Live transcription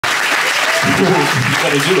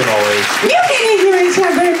gotta do it always. You better do it,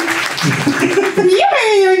 Shepard. You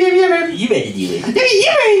better do it. You better do it. You better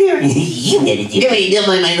do it. You better do it. You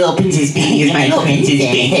my little princess baby. Is my little princess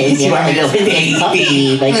baby. You are my little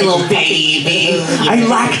baby. My little baby. I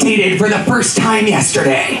lactated for the first time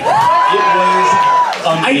yesterday. It was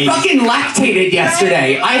I fucking lactated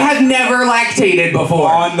yesterday. I have never lactated before.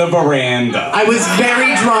 on the veranda. I was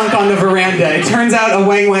very drunk on the veranda. It turns out a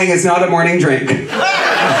wang wang is not a morning drink.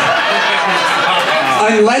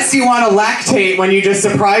 Unless you want to lactate when you just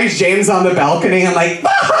surprise James on the balcony and like,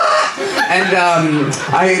 and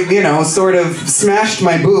I, you know, sort of smashed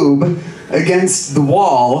my boob against the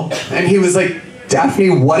wall, and he was like, Daphne,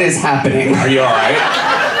 what is happening? Are you alright?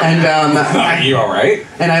 And Are you alright?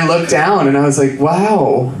 and I looked down and I was like,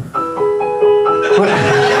 wow. What?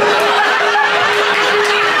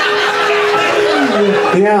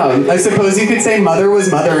 Yeah, I suppose you could say mother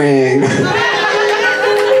was mothering.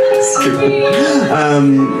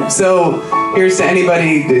 So here's to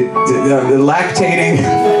anybody lactating,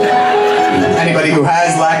 anybody who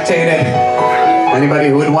has lactated, anybody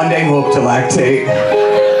who would one day hope to lactate.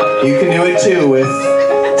 You can do it too with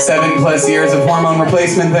 7+ years of hormone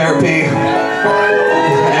replacement therapy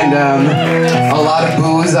and a lot of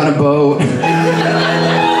booze on a boat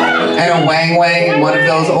and a wang wang in one of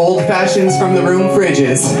those old fashions from the room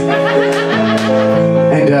fridges.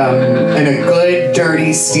 And a good,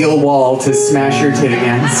 dirty steel wall to smash your tit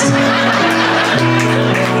against.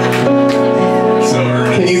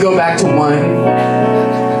 Can you go back to 1?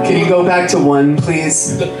 Can you go back to 1,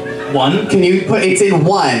 please? One? Can you put, it's in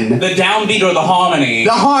 1. The downbeat or the harmony?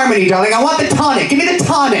 The harmony, darling. I want the tonic. Give me the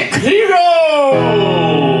tonic. Here you go!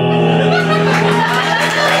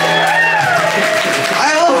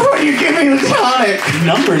 You give me the tonic.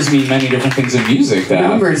 Numbers mean many different things in music, though.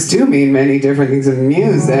 Numbers do mean many different things in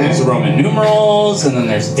music. There's Roman numerals, and then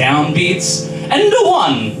there's downbeats, and a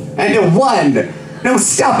 1. And a 1. No,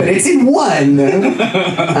 stop it. It's in 1.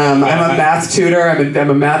 I'm a math tutor.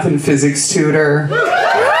 I'm a math and physics tutor.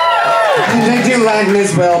 And I do Latin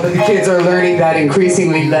as well, but the kids are learning that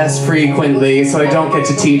increasingly less frequently, so I don't get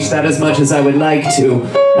to teach that as much as I would like to.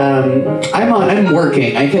 I'm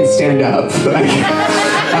working. I can stand up.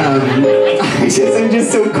 I'm just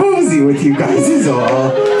so cozy with you guys is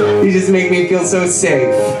all. You just make me feel so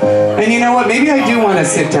safe. And you know what? Maybe I do want to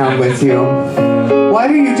sit down with you. What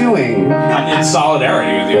are you doing? I'm in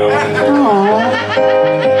solidarity with you.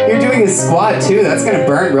 Aww. You're doing a squat too. That's gonna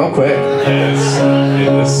burn real quick.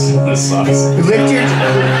 This sucks.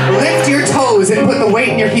 Lift your toes and put the weight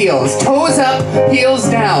in your heels. Toes up, heels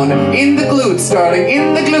down. In the glutes, darling.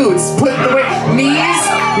 In the glutes. Put the weight.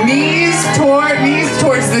 Knees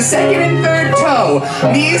towards the second and third toe.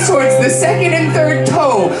 Knees towards the second and third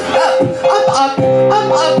toe. Up.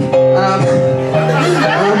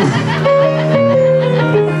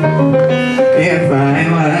 If I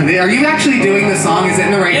was... Are you actually doing the song? Is it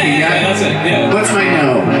in the right key? Yeah, that's it. Yeah. What's my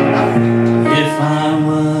note? If I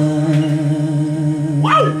was...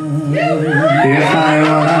 Wow! If I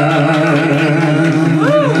was...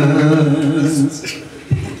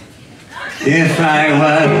 If I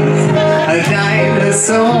was a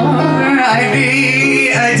dinosaur, I'd be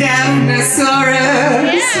a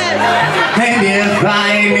Daphnosaurus. And if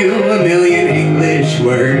I knew a million English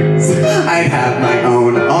words, I'd have my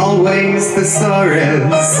own always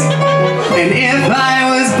thesaurus. And if I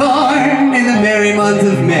was born in the merry month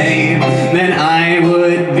of May, then I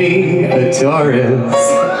would be a Taurus.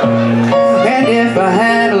 And if I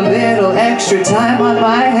had a little extra time on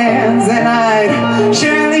my hands, then I'd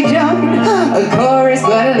surely jump a chorus,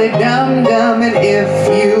 but a little dum-dum. And if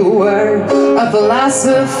you were a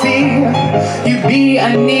philosophy, you'd be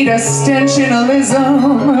a neat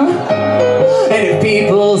extensionalism. And if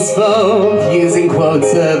people spoke using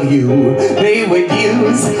quotes of you, they would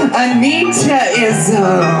use Anita-isms.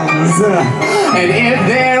 And if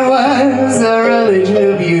there was a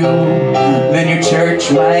religion of you, then your church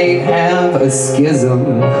might have a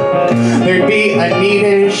schism. There'd be a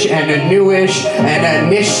neatish and a newish and a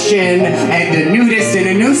Nishan and a nudist and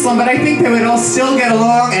a Nuslim, but I think they would all still get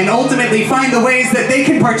along and ultimately find the ways that they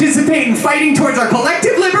can participate in fighting towards our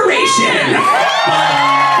collective liberation.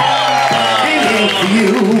 And if you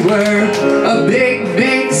were a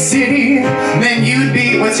big city, then you'd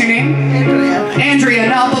be, what's your name?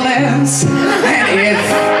 Andrianopolis. And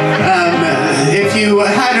if you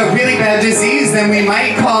had a really bad disease, then we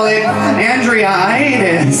might call it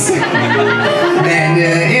Andriaitis. And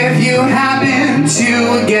if you happen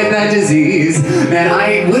to get that disease, then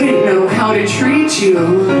I wouldn't know how to treat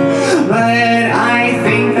you. But I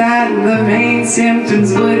think that the main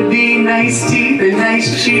symptoms would be nice teeth and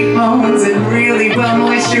nice cheekbones and really well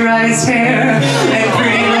moisturized hair and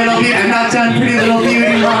pretty little beauty. I'm not done, pretty little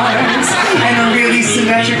beauty marks and a really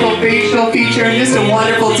symmetrical facial feature and just a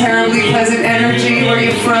wonderful, terribly pleasant energy. Where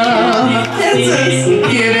you from? Kansas.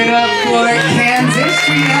 Give it up for Kansas.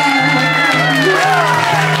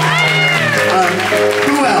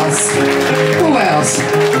 Who else? Who else?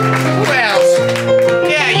 Who else?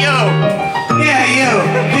 Yeah, you. Yeah, you.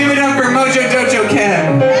 Give it up for Mojo Dojo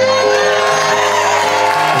Ken.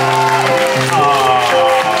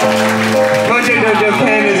 Mojo Dojo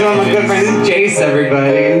Ken is one of my good friends. Jace,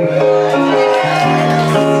 everybody.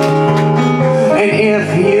 And if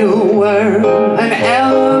you were an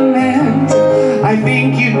element, I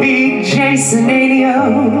think you'd be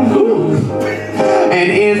Jasonadium. And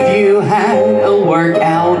if you had a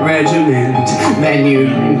workout regimen, then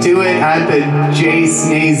you'd do it at the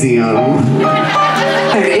Jace-nasium.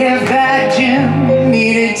 And if that gym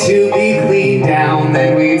needed to be cleaned down,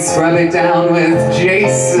 then we'd scrub it down with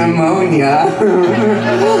Jace ammonia.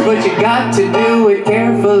 But you got to do it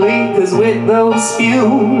carefully, cause with those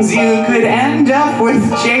fumes you could end up with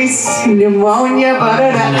Jace pneumonia.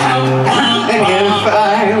 And if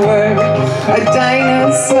I were a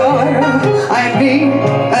dinosaur, I'd be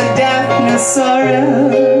a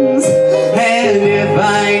Daphnosaurus. And if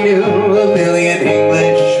I knew a million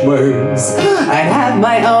English words, I'd have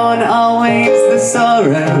my own always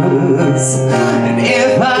thesaurus. And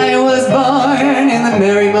if I was born in the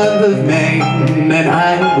merry month of May, then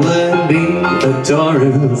I would be a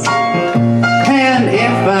Taurus. And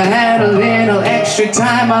if I had a little extra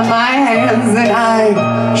time on my hands, then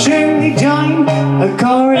I'd surely join a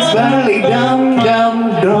chorus, bubbly dum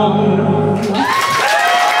dum dum.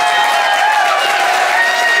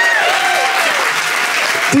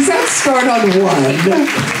 Does that start on one?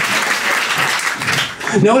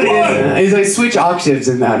 No, it is. I switch octaves,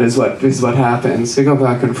 and that is what happens. They go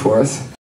back and forth.